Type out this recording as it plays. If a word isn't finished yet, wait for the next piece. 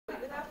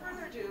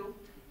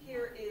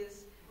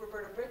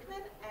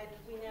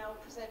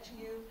present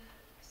to you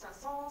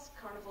Saint-Saens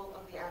Carnival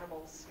of the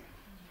Animals.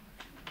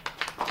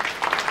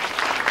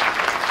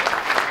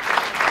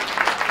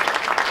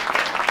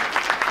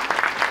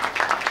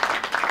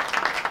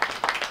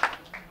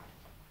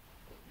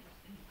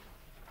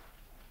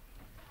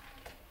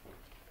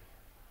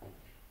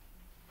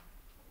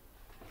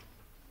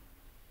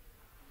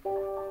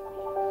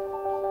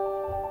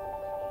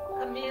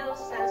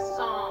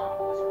 Saint-Saens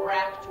was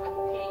racked with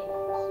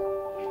pains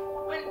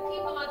when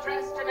people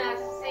addressed him as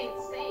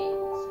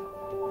Saint-Saëns.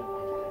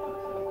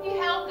 He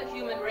held the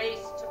human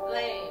race to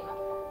blame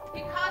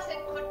because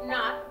it could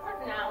not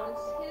pronounce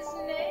his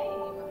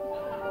name.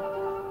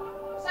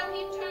 So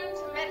he turned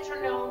to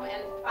metronome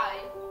and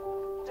fife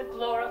to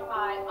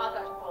glorify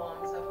other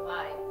forms of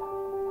life.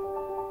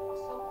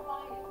 So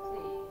quiet,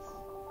 please,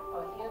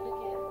 for here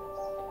begins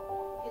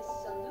his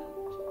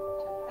salute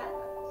to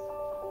feathers,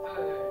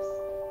 furs,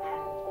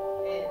 and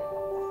fins.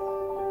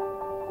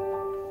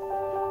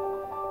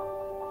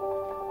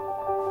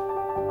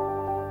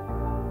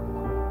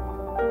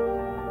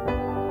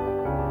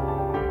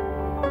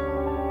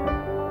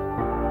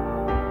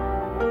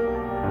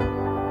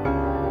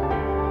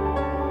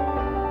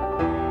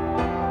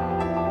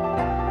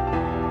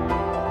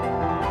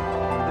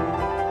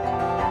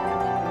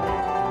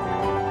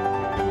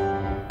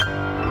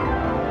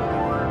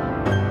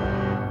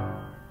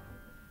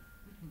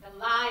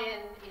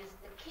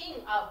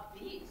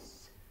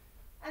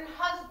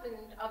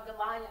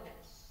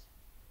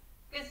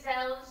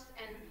 Gazelles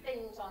and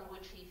things on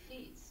which he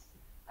feasts,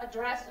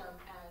 address him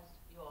as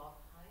your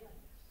highness.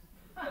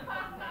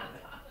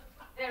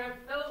 There are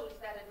those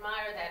that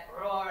admire that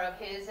roar of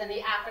his in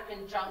the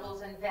African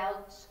jungles and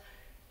velds,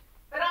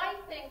 but I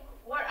think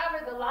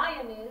wherever the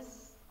lion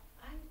is,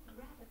 I'd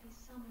rather be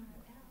somewhere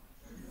else.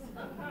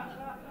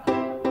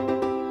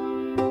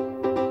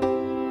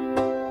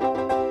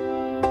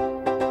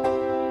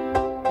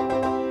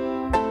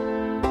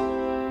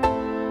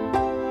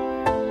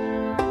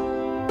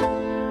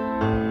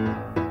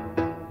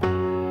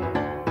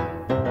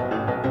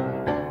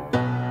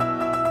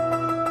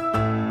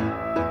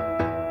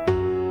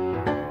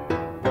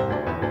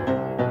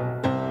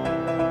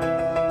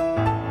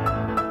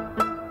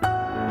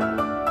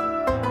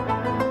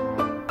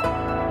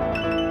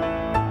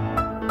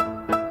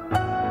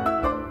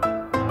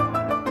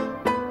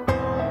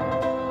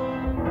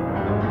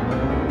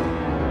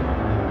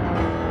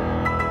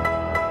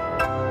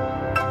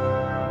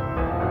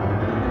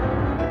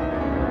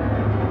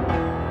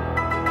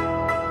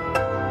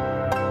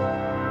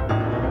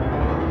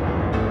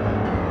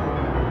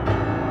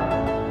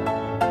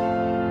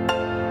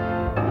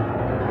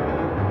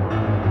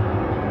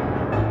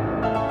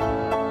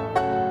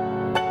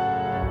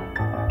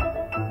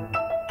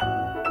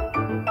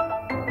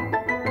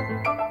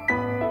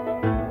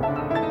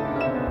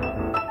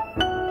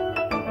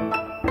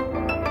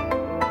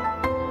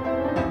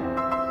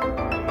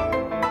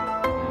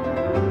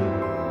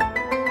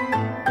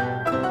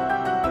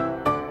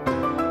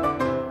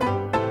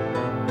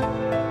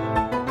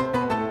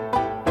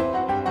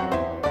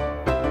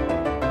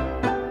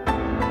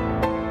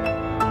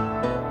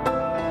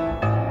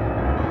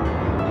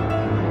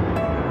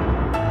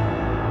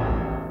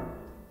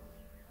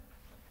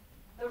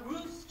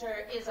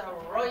 Is a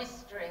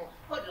roistering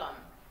hoodlum.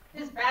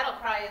 His battle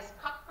cry is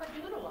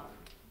cock-a-doodle-um.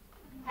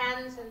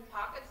 Hands in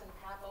pockets and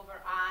cap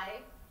over eye,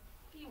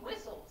 he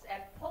whistles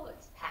at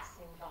pullets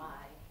passing by.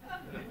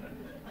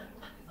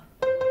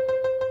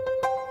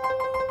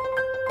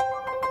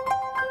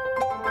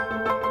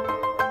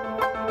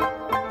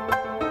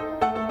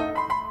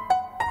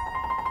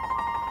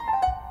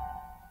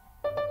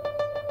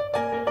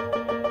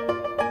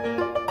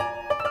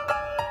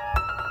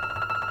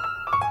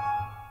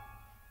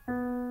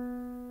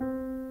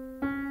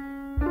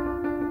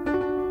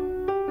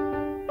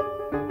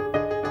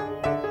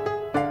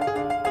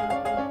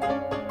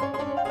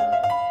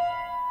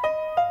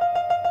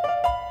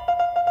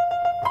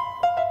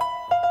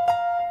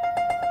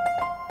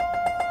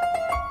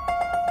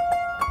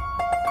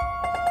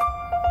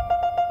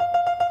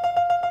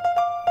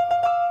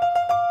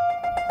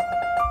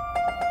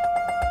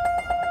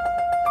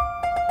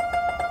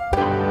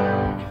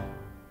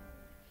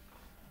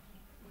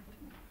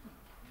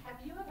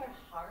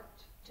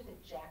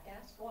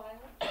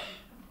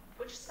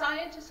 Which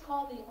scientists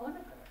call the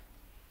onager.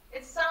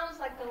 It sounds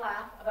like the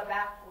laugh of a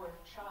backward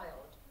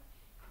child,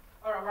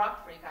 or a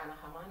rock freak on a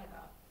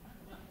harmonica.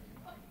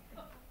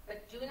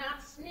 But do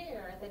not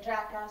sneer at the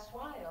jackass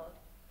wild.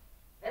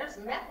 There's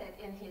method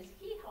in his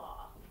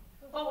hee-haw,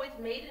 for with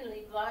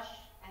maidenly blush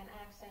and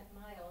accent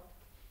mild,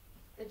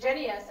 the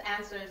genius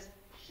answers,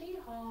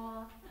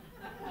 she-haw.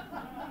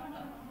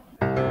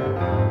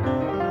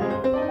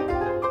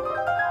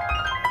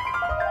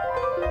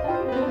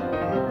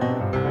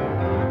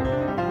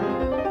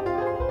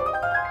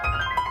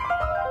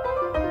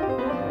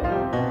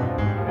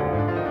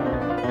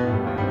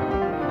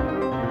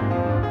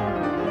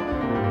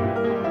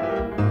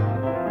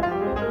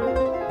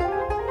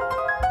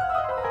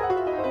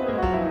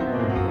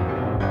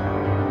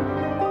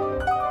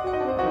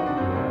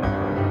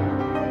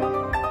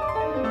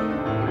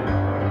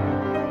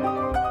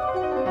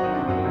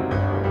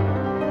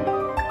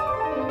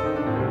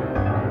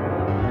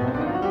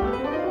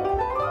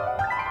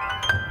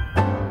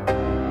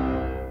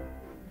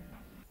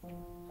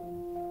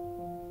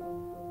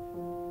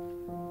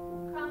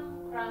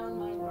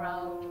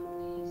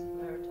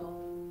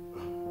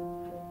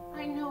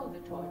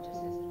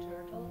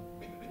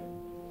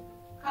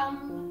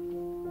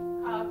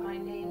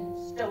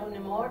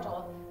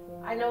 immortal,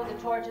 I know the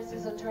tortoise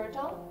is a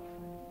turtle.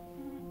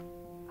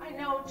 I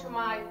know to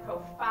my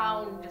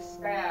profound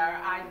despair,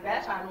 I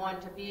bet on one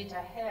to beat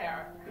a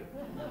hare.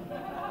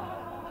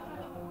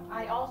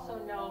 I also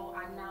know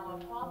I'm now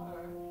a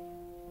pauper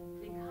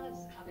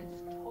because of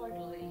its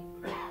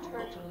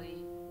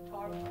turtly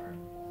torpor.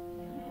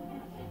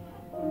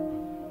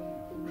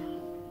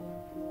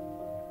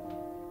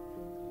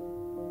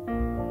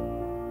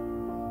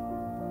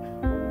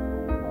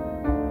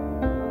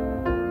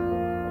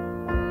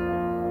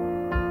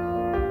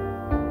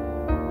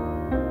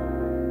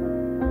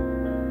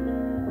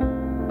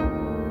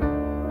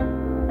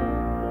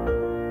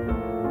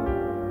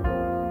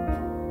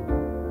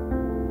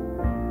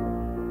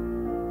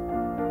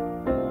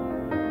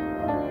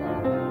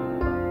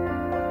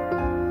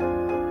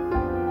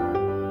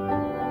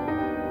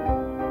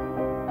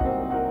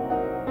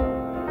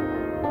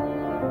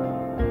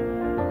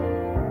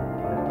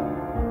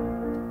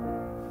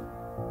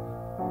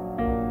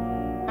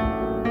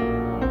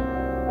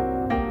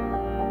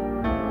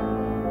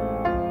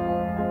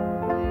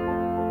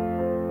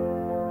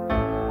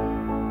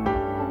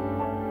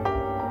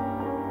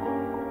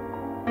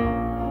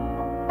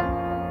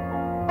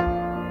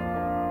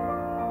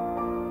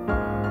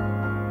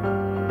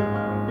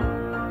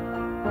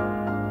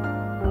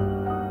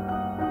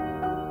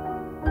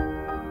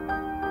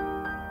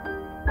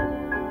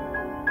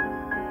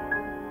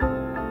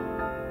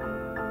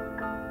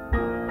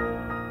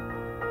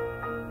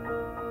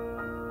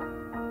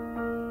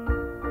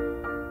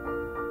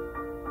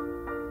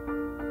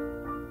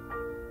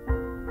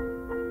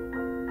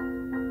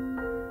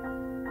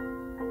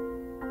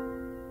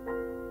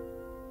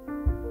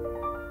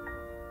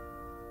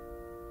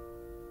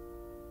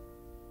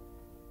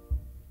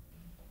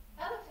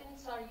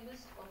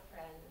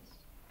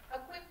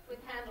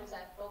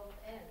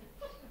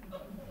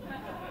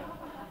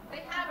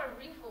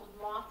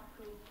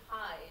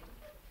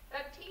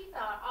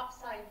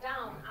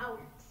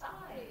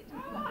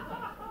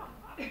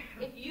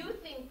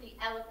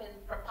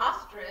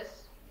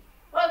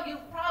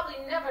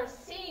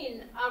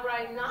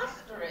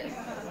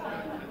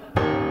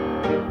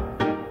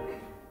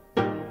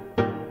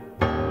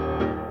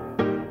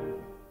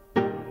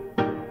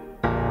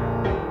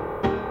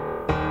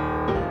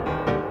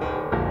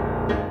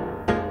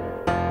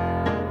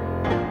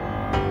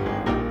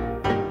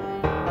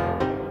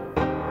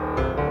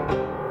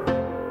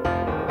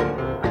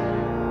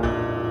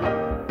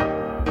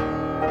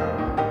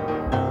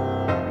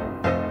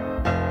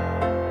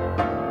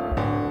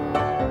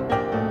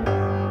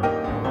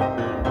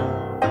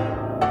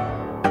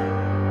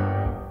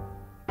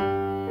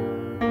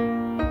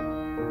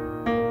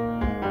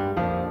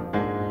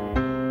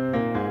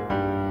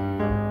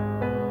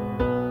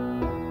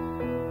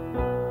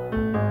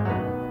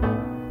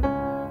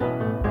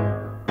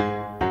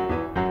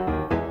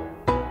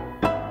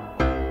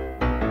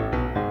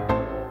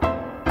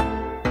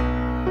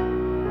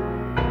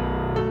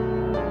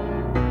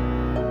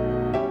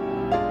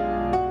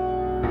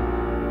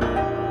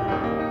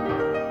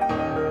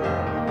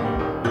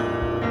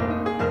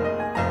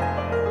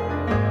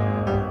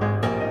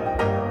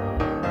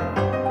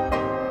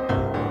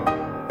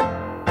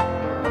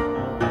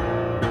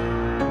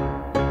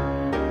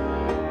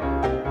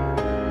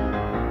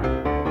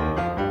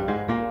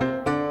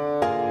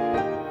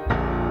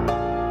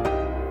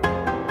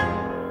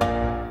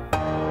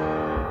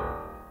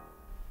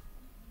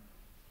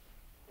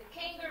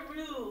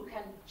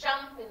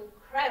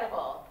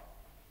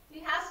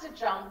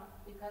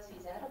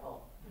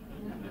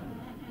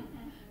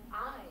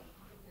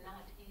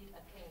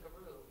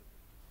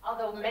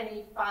 Although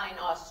many fine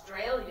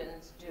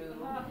Australians do.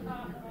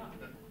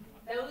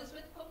 Those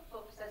with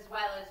cookbooks as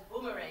well as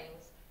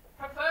boomerangs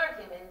prefer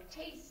him in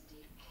tasty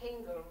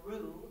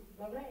kangaroo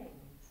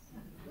meringues.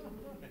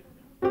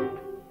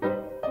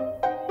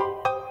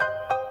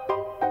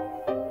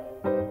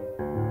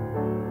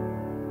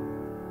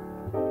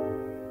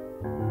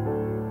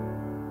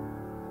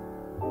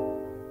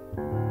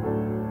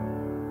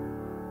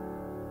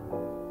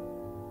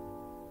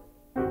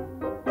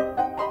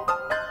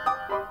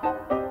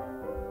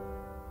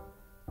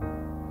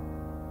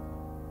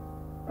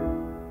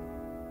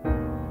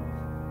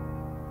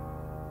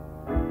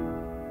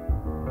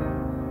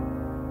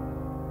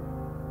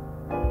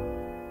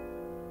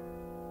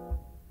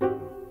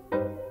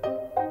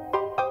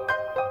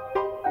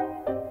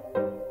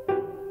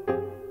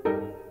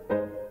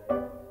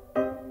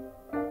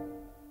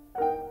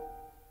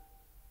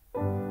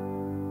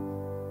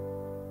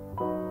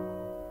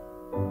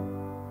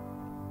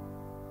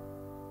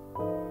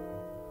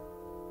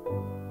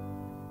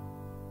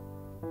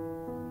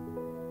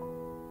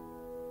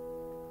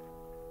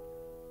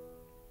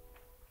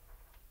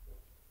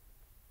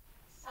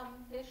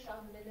 Some fish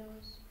are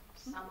minnows,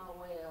 some are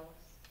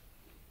whales.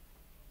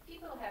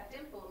 People have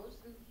dimples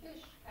and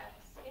fish have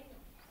scales.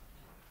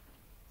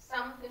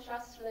 Some fish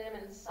are slim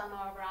and some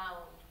are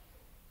round.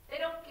 They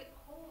don't get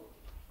cold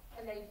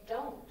and they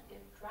don't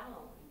get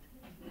drowned.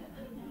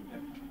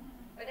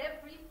 But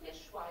every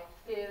fishwife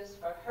fears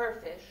for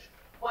her fish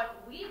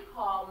what we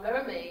call murder.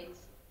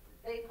 mermaids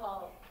they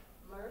call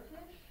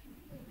merfish.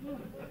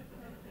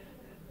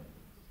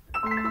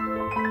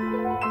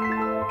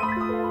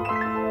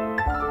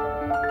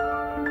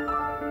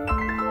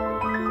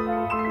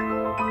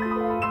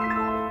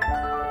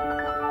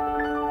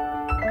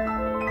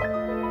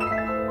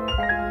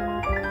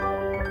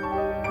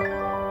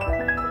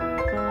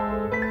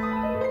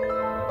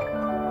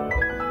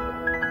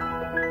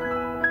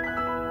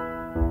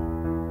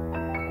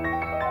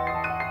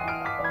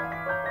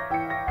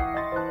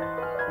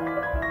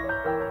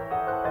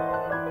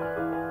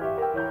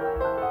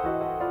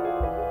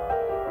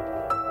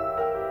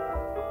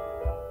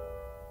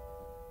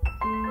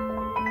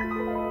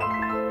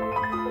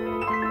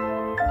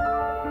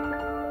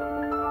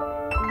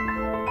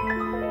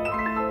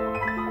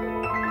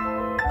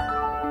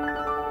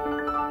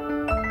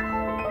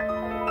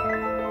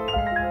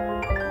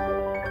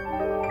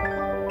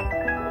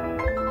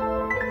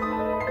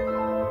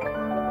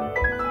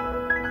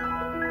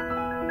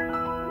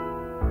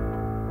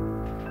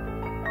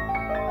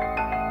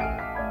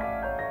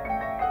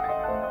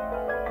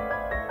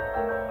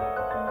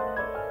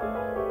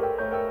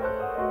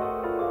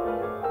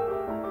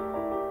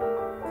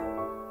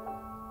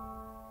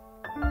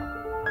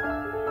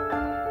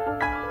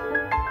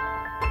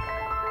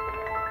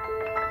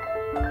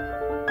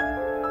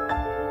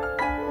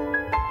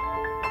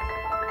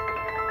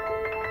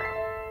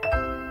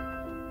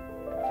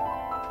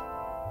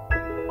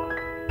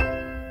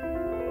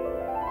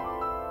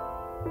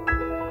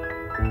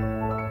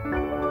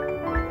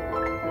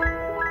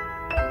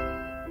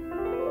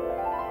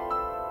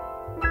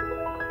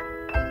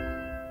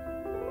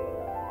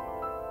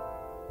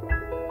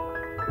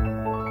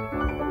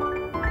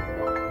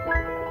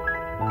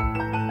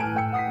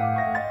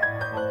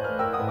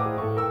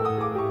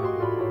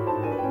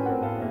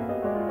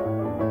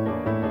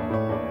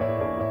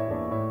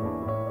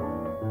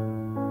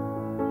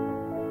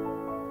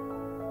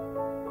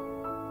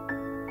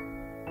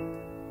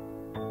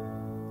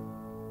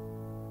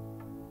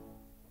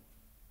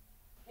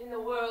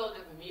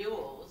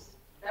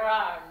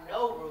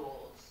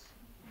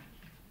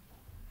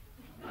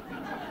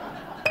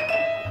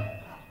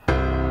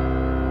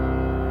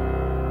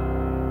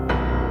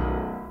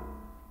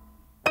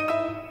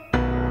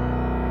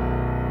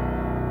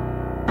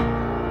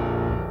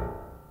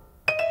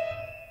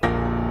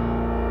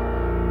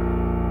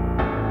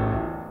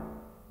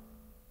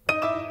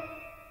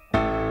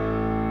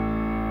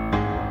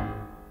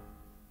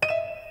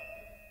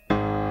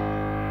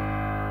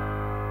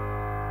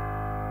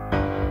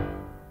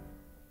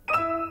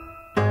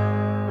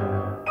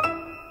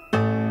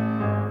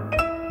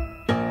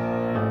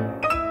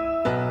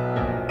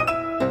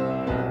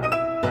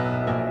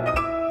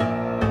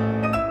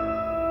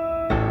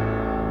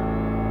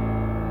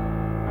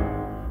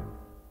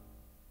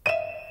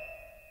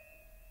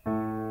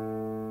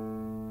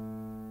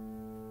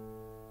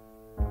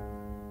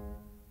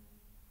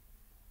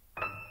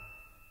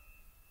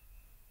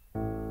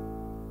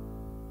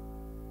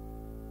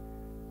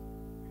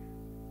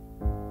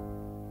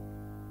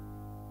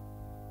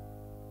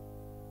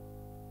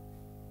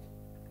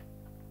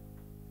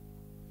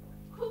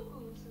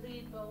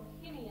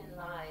 Bohemian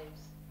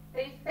lives.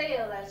 They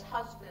fail as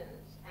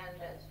husbands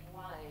and as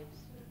wives.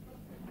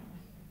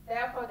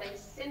 Therefore, they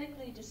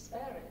cynically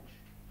disparage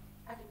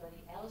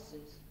everybody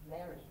else's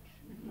marriage.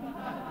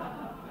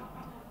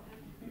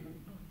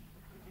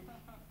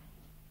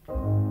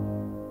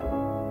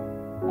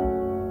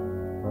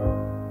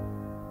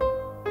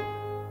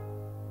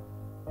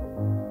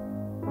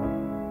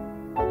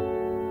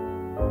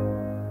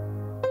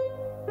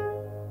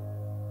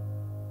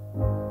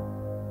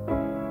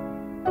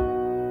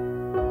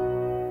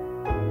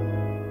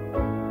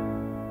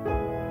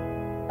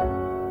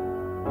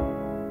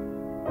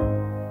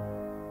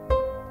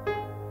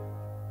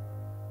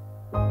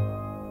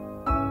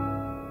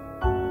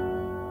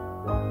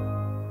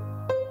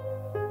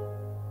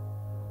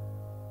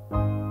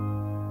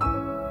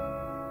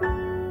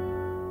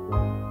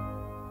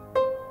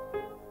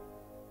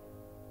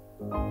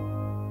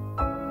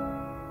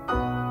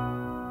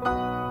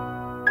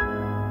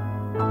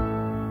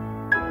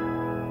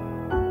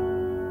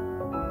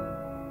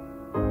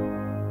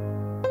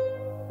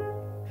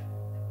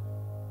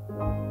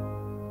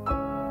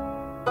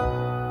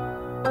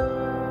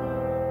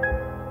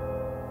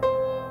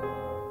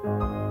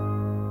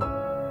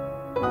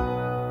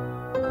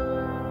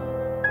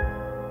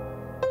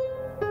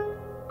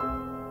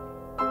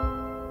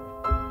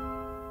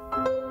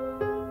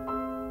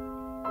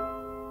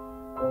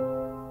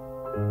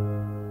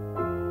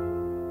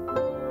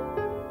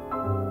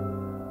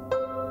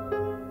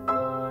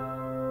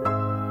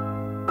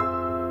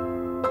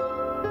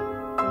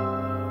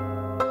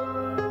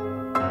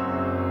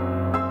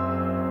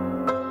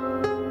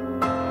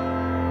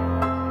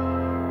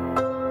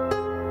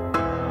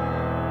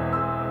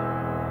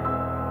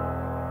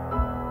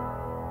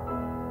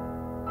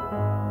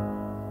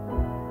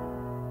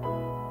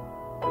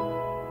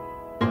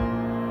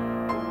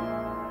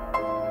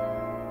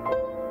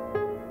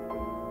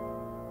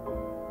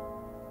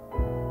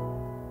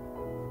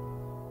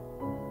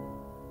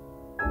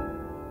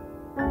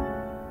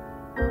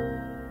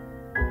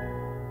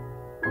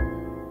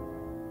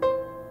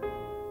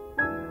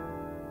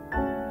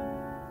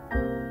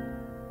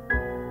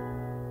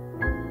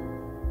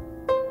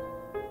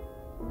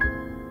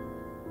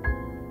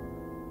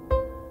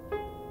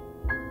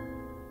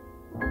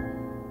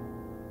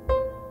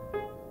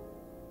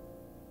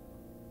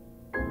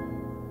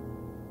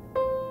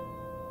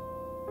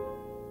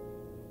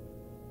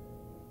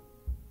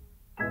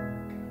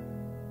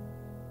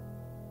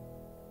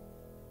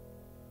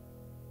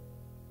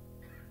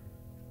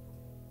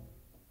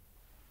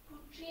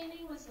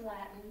 was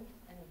Latin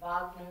and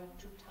Wagner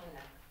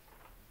Teutonic,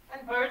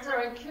 and birds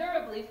are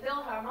incurably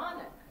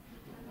Philharmonic.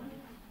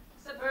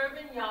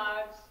 Suburban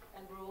yards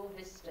and rural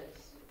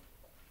vistas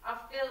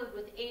are filled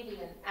with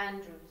avian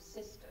Andrew's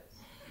sisters.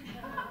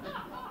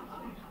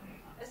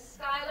 The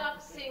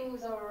skylark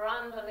sings a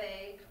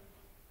rondelay,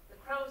 the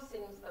crow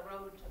sings the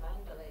road to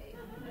Mandalay.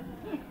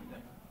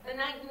 The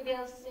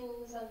nightingale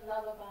sings a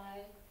lullaby,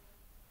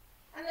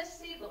 and the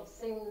seagull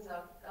sings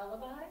a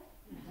lullaby.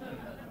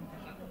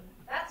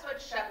 That's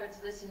what shepherds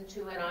listened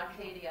to in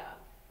Arcadia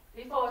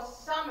before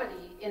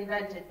somebody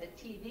invented the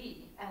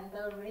TV and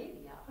the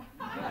radio.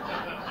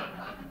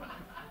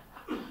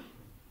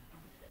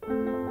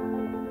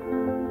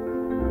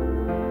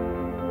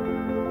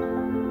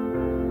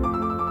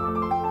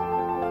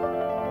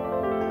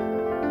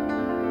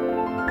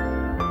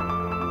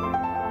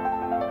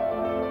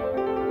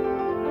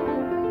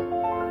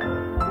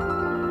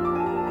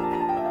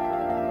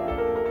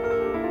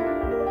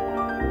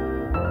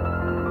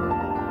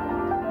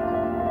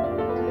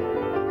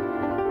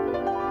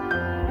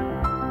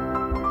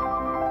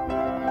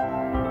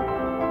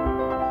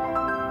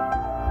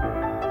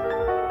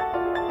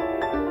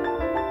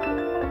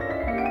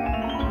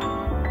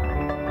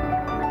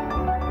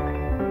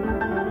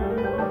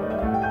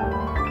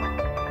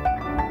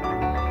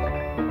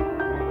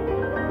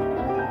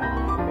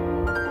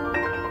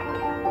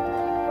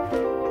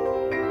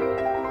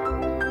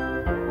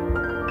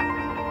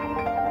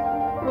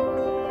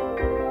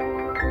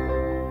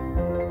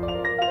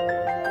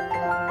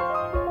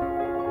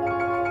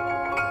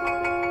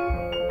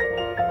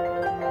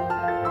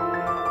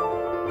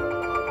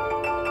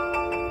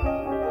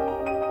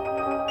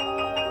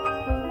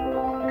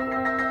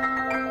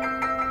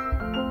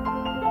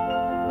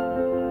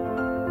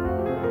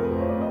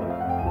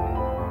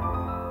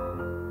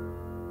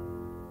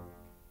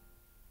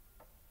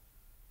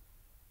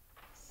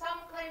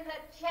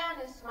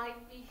 Pianists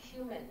might be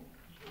human,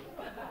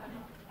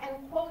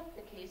 and quote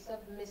the case of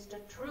Mr.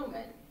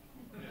 Truman.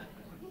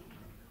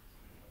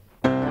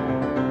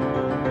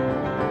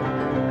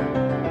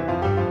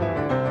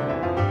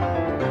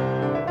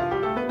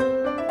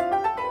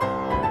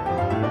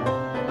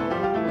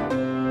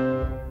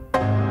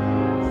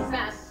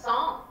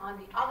 Saint-Saen, on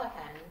the other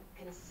hand,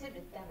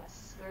 considered them a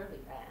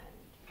scurvy band.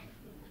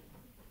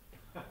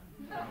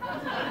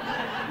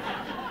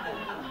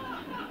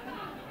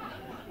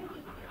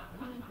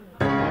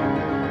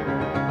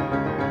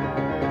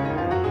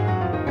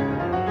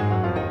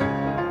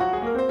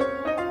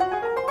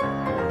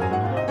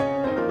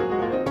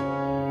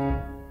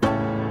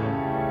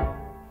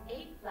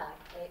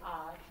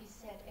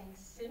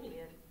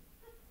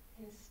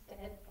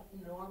 Instead of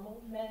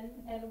normal men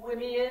and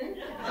women.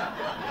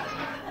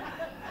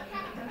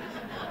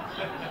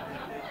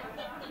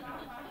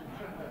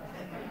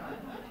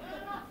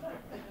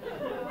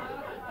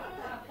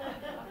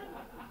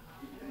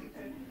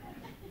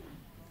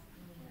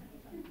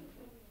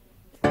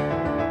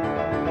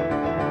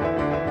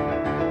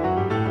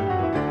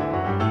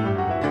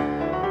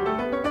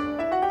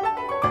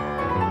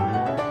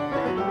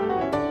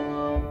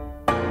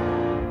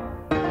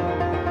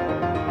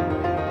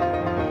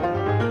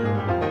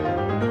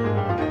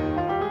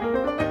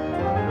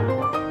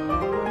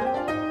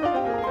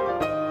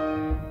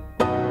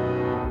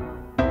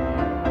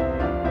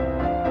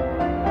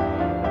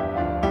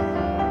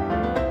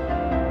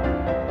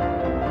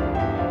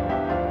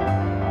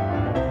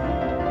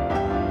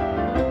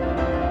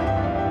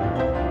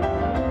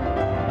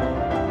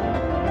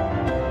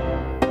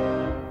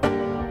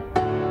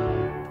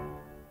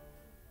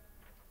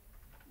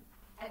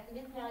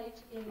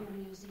 In the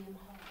museum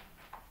hall,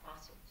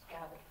 fossils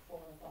gathered for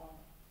a ball.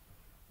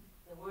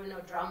 There were no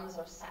drums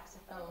or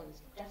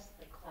saxophones, just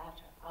the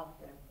clatter of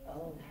their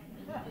bones.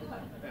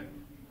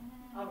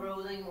 A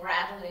rolling,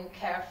 rattling,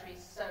 carefree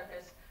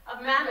circus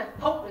of mammoth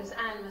polkas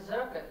and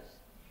mazurkas,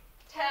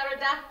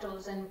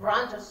 pterodactyls and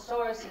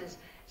brontosauruses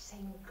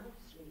sang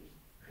ghostly,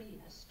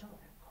 prehistoric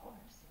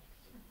choruses.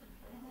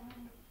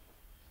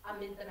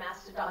 Amid the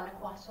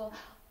mastodonic wassail,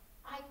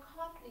 I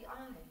caught the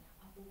eye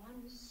of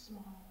one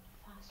small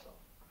fossil.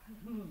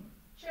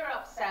 Cheer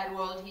up, sad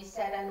world, he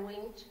said and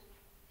winked.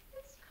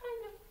 It's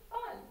kind of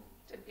fun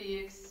to be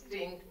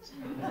extinct.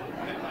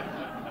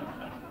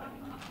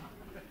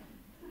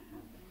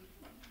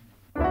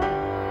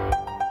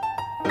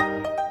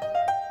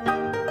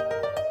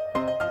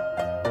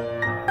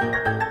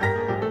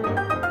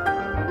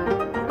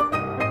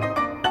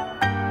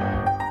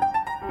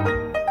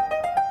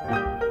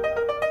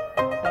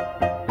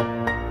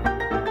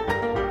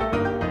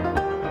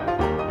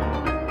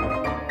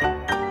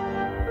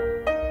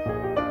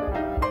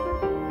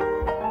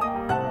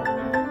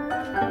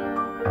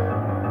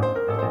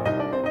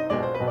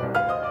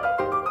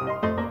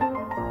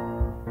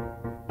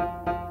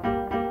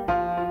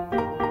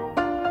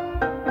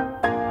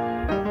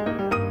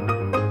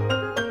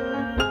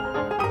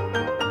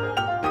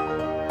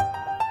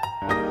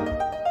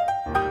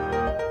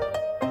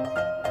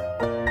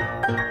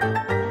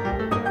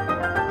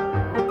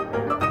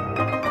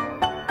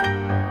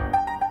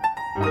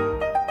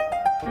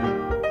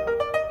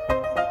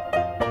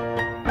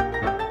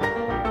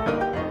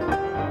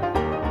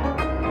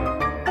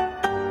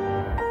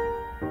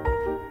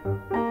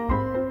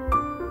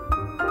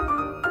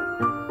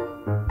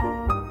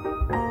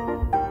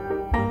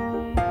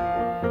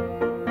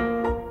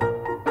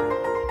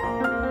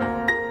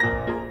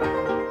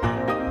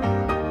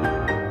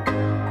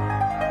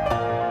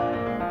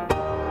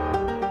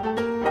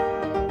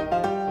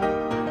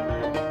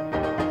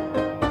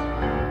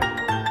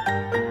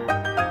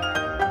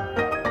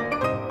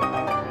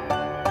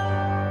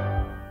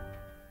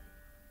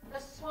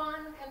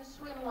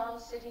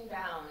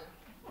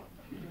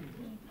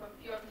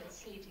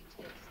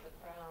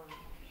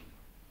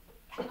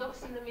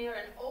 in the mirror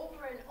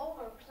and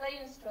over,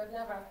 claims to have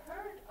never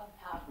heard of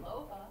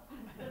Pavlova.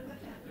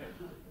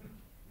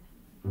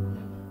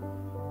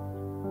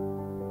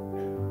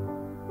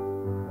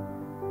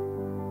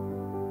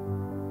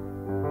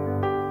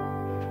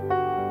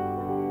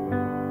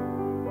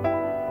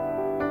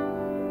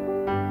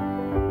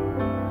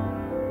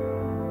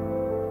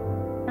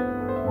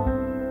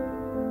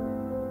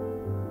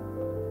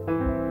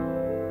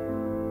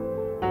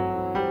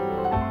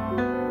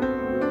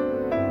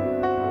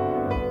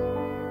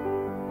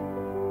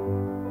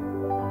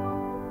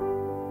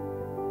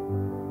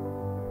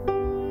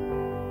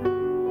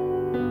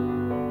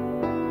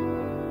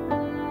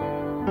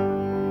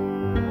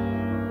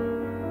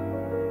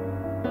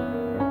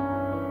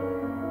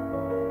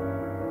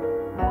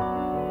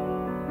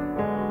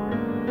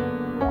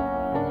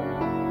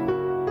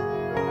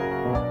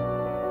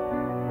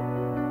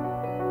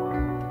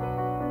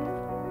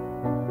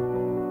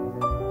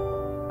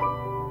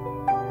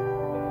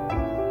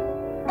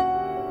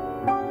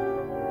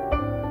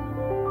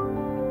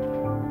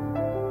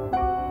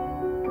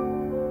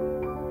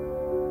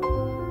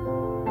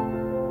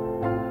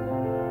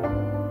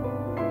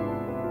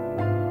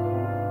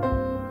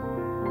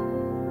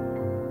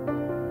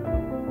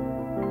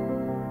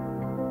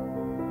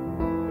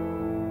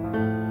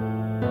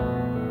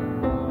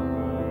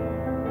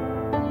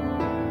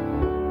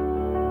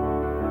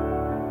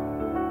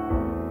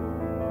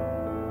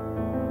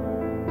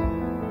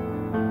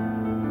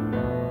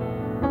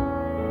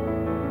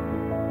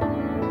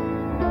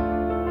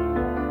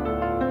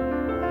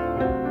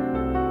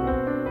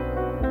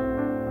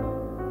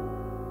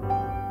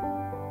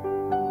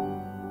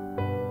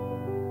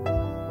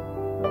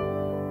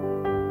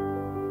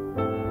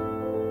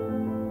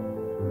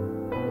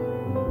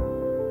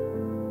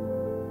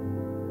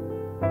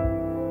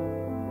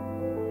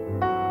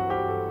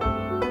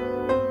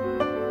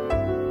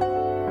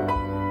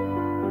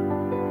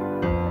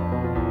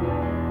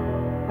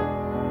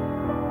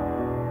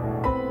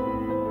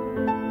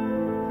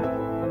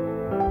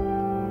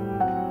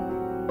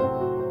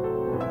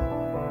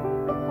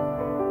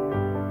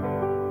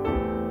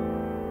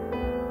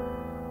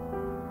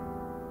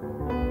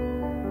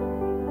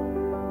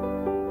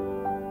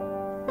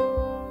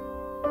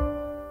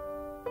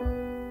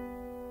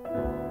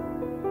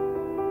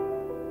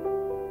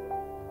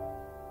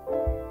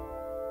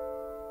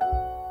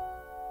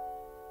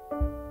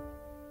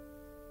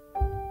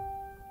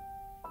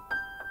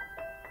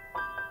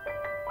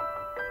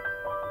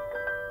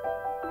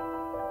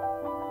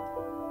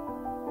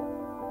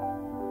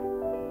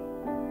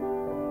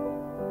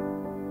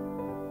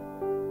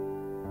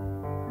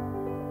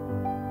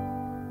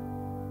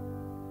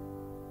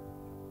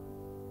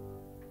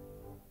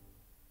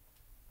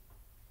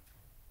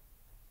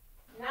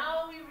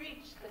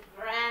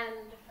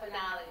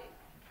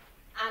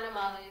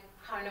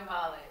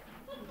 Carnival.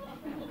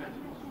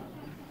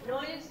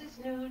 Noises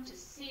new to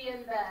see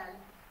and band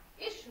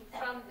issue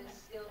from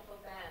this skillful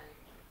band.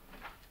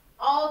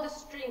 All the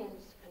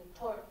strings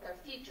contort their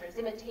features,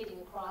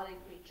 imitating crawling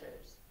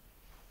creatures.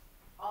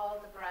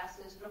 All the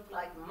brasses look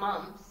like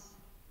mumps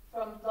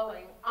from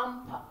blowing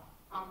umpa,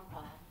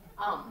 umpa,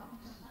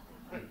 ums.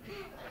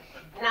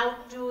 And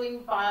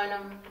outdoing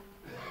Barnum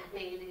and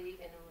Bailey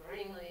and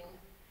Ringling,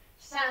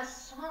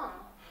 Saint-Saens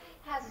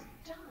has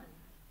done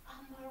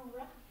a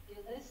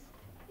miraculous